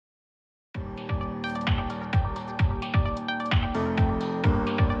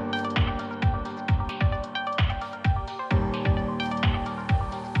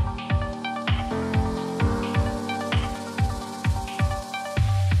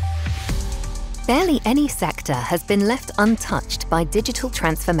Barely any sector has been left untouched by digital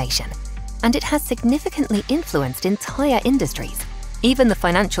transformation, and it has significantly influenced entire industries. Even the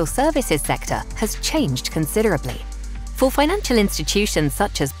financial services sector has changed considerably. For financial institutions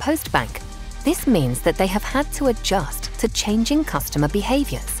such as Postbank, this means that they have had to adjust to changing customer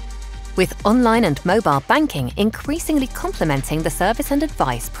behaviors. With online and mobile banking increasingly complementing the service and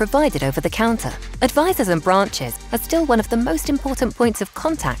advice provided over the counter, advisors and branches are still one of the most important points of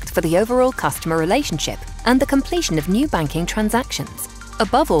contact for the overall customer relationship and the completion of new banking transactions.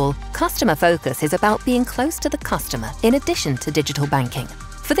 Above all, customer focus is about being close to the customer in addition to digital banking.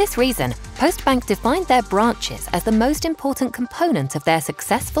 For this reason, Postbank defined their branches as the most important component of their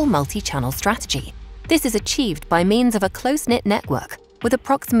successful multi-channel strategy. This is achieved by means of a close-knit network with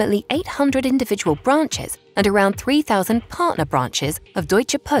approximately 800 individual branches and around 3,000 partner branches of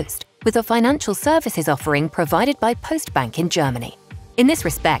Deutsche Post, with a financial services offering provided by Postbank in Germany. In this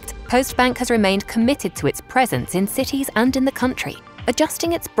respect, Postbank has remained committed to its presence in cities and in the country,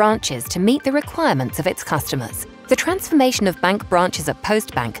 adjusting its branches to meet the requirements of its customers. The transformation of bank branches at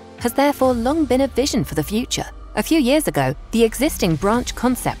Postbank has therefore long been a vision for the future. A few years ago, the existing branch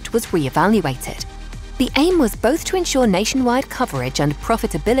concept was re-evaluated. The aim was both to ensure nationwide coverage and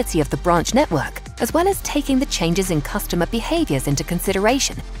profitability of the branch network, as well as taking the changes in customer behaviors into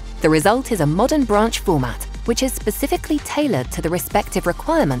consideration. The result is a modern branch format, which is specifically tailored to the respective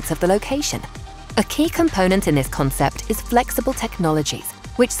requirements of the location. A key component in this concept is flexible technologies,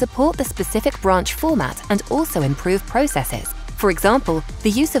 which support the specific branch format and also improve processes. For example, the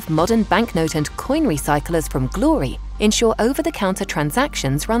use of modern banknote and coin recyclers from Glory ensure over-the-counter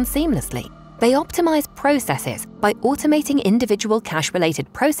transactions run seamlessly. They optimize processes by automating individual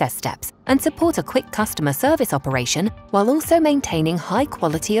cash-related process steps and support a quick customer service operation while also maintaining high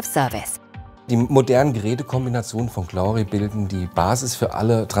quality of service. Die modernen Gerätekombinationen von Glory bilden die Basis für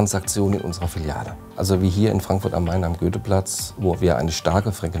alle Transaktionen in unserer Filiale. Also wie hier in Frankfurt am Main am Goetheplatz, wo wir eine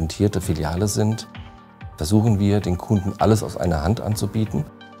starke frequentierte Filiale sind, versuchen wir, den Kunden alles aus einer Hand anzubieten.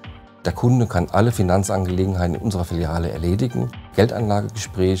 Der Kunde kann alle Finanzangelegenheiten in unserer Filiale erledigen,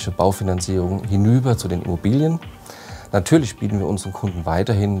 Geldanlagegespräche, Baufinanzierung hinüber zu den Immobilien. Natürlich bieten wir unseren Kunden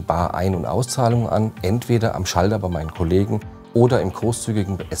weiterhin Bar-Ein- und Auszahlungen an, entweder am Schalter bei meinen Kollegen oder im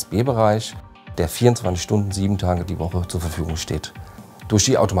großzügigen SB-Bereich, der 24 Stunden, 7 Tage die Woche zur Verfügung steht. Durch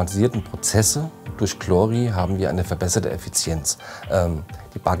die automatisierten Prozesse, durch Glory, haben wir eine verbesserte Effizienz.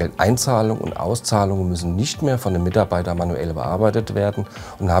 Die Bargeldeinzahlung und Auszahlungen müssen nicht mehr von den Mitarbeitern manuell bearbeitet werden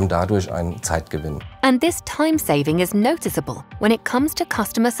und haben dadurch einen Zeitgewinn. And this time saving is noticeable when it comes to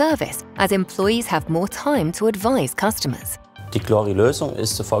customer service, as employees have more time to advise customers. Die Glory-Lösung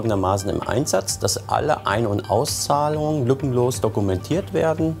ist folgendermaßen im Einsatz, dass alle Ein- und Auszahlungen lückenlos dokumentiert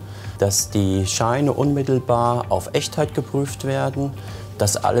werden, dass die Scheine unmittelbar auf Echtheit geprüft werden,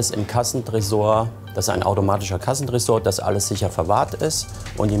 dass alles im Kassentresor, das ist ein automatischer Kassentresor, dass alles sicher verwahrt ist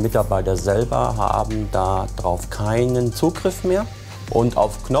und die Mitarbeiter selber haben darauf keinen Zugriff mehr. Und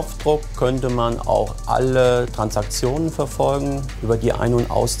auf Knopfdruck könnte man auch alle Transaktionen verfolgen über die Ein-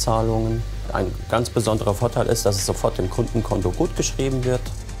 und Auszahlungen. Ein ganz besonderer Vorteil ist, dass es sofort dem Kundenkonto gutgeschrieben wird.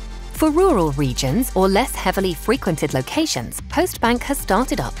 For rural regions or less heavily frequented locations, Postbank has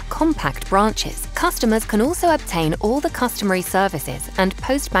started up compact branches. Customers can also obtain all the customary services and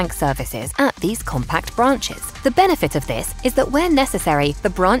Postbank services at these compact branches. The benefit of this is that where necessary, the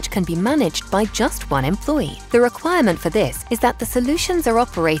branch can be managed by just one employee. The requirement for this is that the solutions are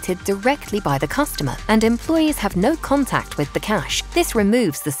operated directly by the customer and employees have no contact with the cash. This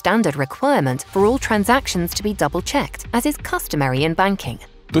removes the standard requirement for all transactions to be double-checked, as is customary in banking.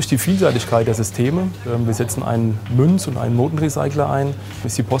 Durch die Vielseitigkeit der Systeme, wir setzen einen Münz- und einen Notenrecycler ein,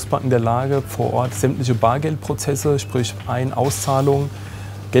 ist die Postbank in der Lage, vor Ort sämtliche Bargeldprozesse, sprich Ein-, Auszahlungen,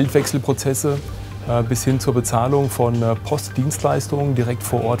 Geldwechselprozesse bis hin zur Bezahlung von Postdienstleistungen direkt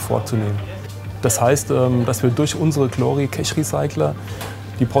vor Ort vorzunehmen. Das heißt, dass wir durch unsere Glory Cash Recycler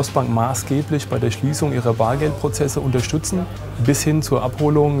die Postbank maßgeblich bei der Schließung ihrer Bargeldprozesse unterstützen, bis hin zur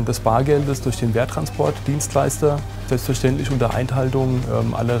Abholung des Bargeldes durch den Werttransportdienstleister, selbstverständlich unter Einhaltung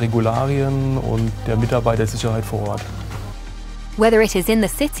aller Regularien und der Mitarbeitersicherheit vor Ort. Whether it is in the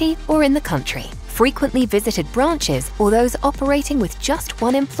city or in the country, frequently visited branches or those operating with just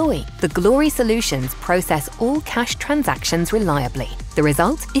one employee, the Glory solutions process all cash transactions reliably. The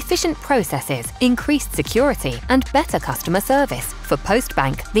result? Efficient processes, increased security, and better customer service. For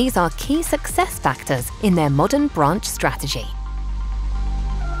Postbank, these are key success factors in their modern branch strategy.